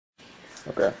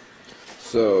Okay,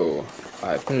 so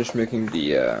I finished making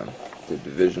the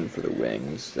division for the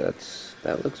wings.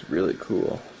 That looks really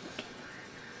cool.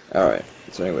 All right.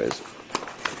 So, anyways,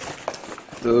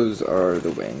 those are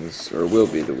the wings, or will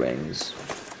be the wings.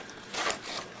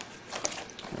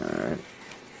 All right.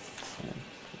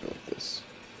 Go with this.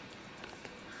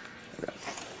 Okay.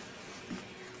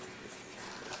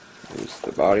 Here's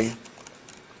the body.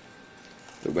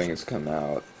 The wings come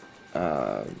out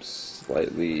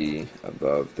slightly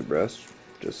above the breast,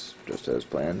 just as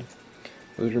planned.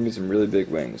 Those are gonna be some really big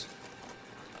wings.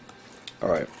 All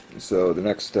right. So the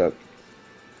next step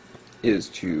is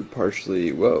to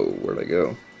partially. Whoa, where'd I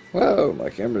go? Whoa, my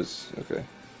camera's okay.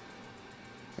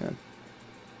 Yeah.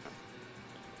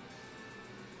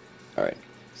 All right.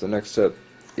 So the next step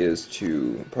is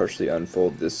to partially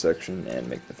unfold this section and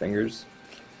make the fingers.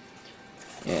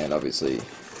 And obviously,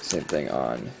 same thing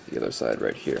on the other side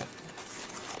right here.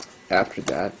 After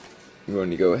that, I'm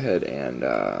going to go ahead and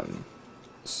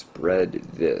spread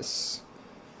this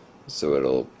so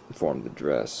it'll form the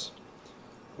dress.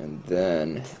 And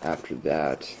then, after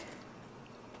that,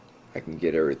 I can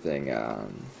get everything, I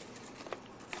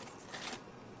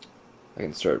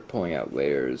can start pulling out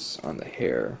layers on the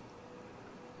hair.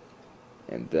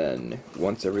 And then,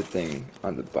 once everything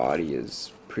on the body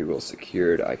is pretty well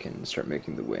secured, I can start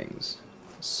making the wings.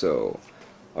 So,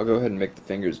 I'll go ahead and make the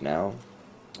fingers now,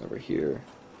 over here,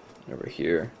 and over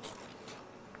here,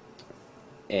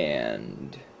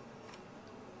 and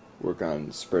work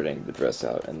on spreading the dress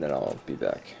out, and then I'll be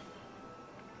back.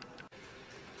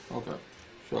 Okay,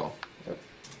 so,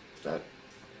 that.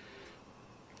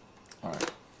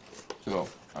 Alright, so,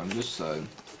 on this side,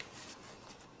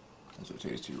 that's a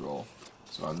tasty roll.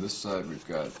 So on this side we've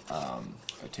got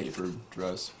a tapered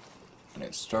dress, and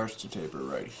it starts to taper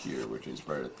right here, which is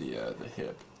right at the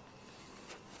hip.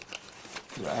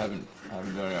 But I haven't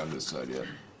done it on this side yet.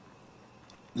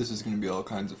 This is going to be all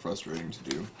kinds of frustrating to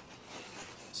do.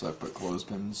 So I put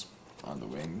clothespins on the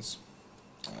wings,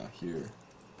 here,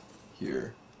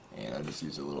 here, and I just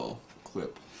use a little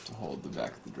clip to hold the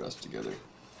back of the dress together.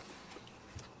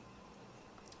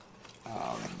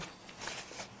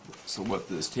 So what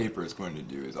this taper is going to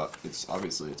do is, it's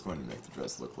going to make the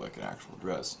dress look like an actual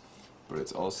dress, but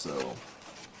it's also,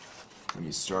 when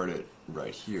you start it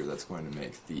right here, that's going to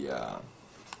make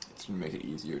it's going to make it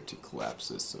easier to collapse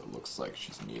this so it looks like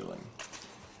she's kneeling,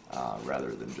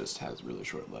 rather than just has really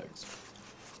short legs.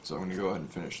 So I'm going to go ahead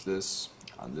and finish this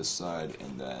on this side,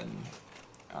 and then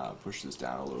push this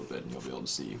down a little bit, and you'll be able to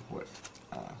see what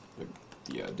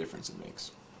the difference it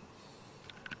makes.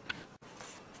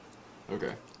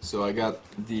 Okay, so I got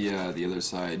the other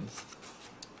side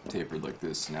tapered like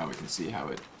this. Now we can see how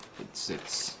it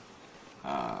sits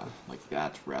like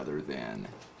that, rather than,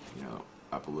 you know,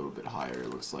 up a little bit higher. It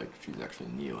looks like she's actually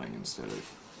kneeling instead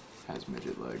of has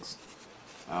midget legs.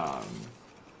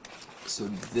 So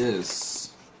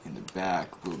this in the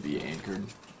back will be anchored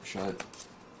shut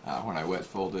when I wet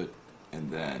fold it,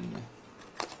 and then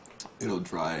it'll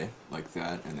dry like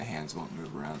that, and the hands won't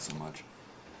move around so much.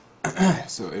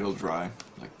 So it'll dry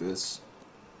like this,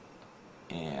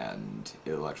 and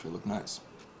it'll actually look nice.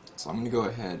 So I'm going to go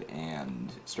ahead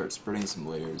and start spreading some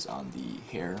layers on the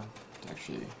hair to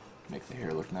actually make the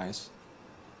hair look nice.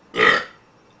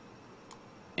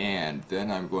 And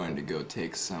then I'm going to go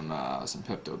take some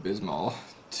Pepto-Bismol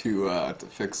to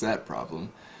fix that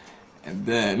problem, and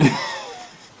then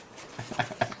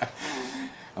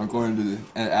I'm going to,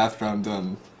 after I'm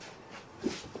done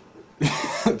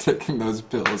taking those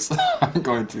pills, I'm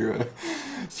going to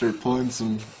start pulling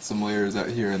some layers out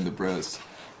here in the breast.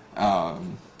 I'll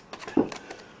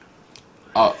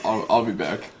be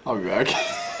back. I'll be back.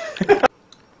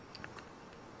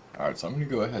 Alright, so I'm going to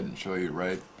go ahead and show you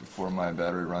right before my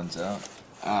battery runs out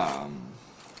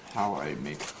how I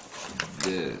make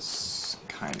this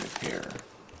kind of hair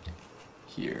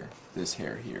here. This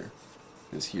hair here.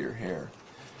 This here hair.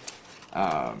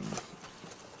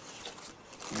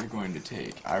 We're going to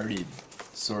take, I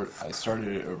started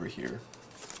it over here.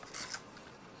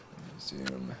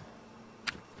 Zoom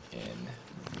in,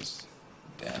 move this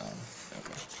down.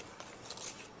 Okay.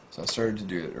 So I started to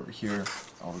do it over here.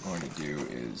 All we're going to do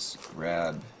is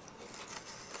grab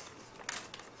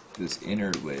this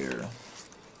inner layer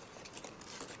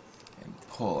and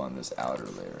pull on this outer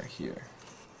layer here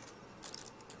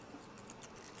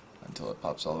until it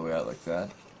pops all the way out like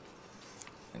that.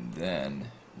 And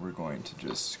then we're going to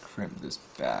just crimp this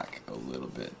back a little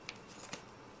bit.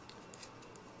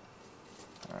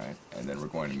 Alright, and then we're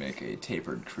going to make a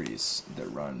tapered crease that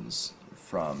runs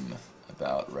from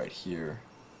about right here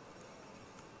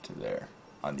to there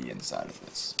on the inside of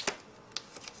this.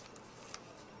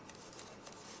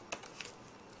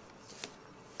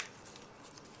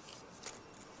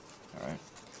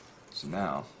 So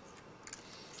now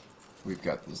we've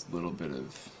got this little bit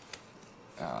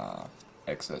of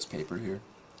excess paper here.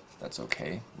 That's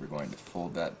okay. We're going to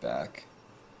fold that back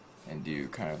and do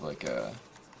kind of like a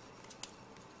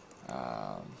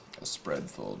spread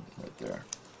fold right there.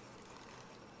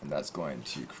 And that's going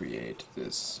to create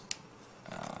this,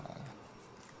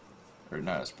 or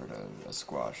not a spread, a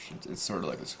squash. It's sort of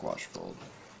like a squash fold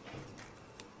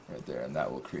right there, and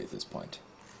that will create this point.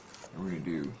 And we're going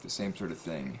to do the same sort of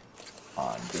thing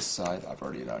on this side. I've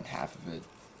already done half of it.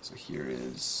 So here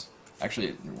is,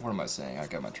 actually, what am I saying? I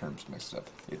got my terms mixed up.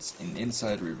 It's an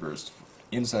inside reverse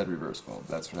fold.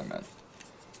 That's what I meant.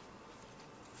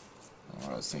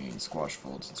 When I was thinking squash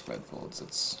folds and spread folds,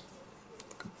 it's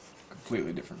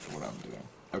completely different from what I'm doing.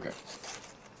 Okay.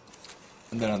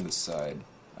 And then on this side,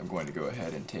 I'm going to go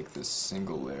ahead and take this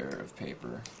single layer of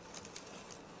paper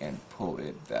and pull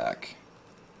it back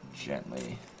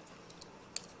gently.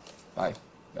 Bye.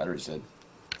 Battery's dead.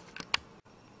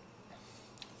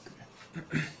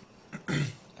 Okay.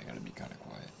 I gotta be kind of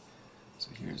quiet. So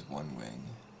here's one wing,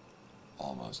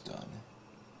 almost done.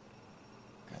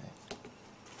 Okay.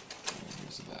 And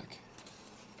here's the back.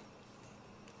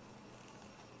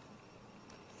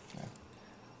 Okay.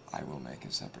 I will make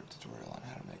a separate tutorial on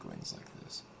how to make wings like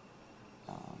this.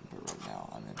 But right now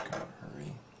I'm in kind of a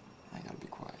hurry. I gotta be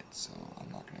quiet, so I'm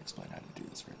not gonna explain how to do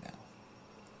this right now.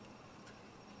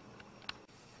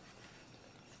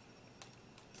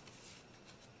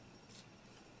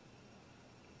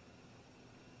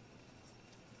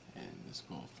 And this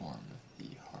will form the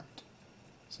heart.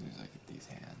 As soon as I get these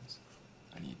hands,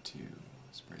 I need to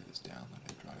spray this down, let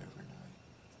it dry overnight,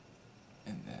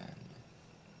 and then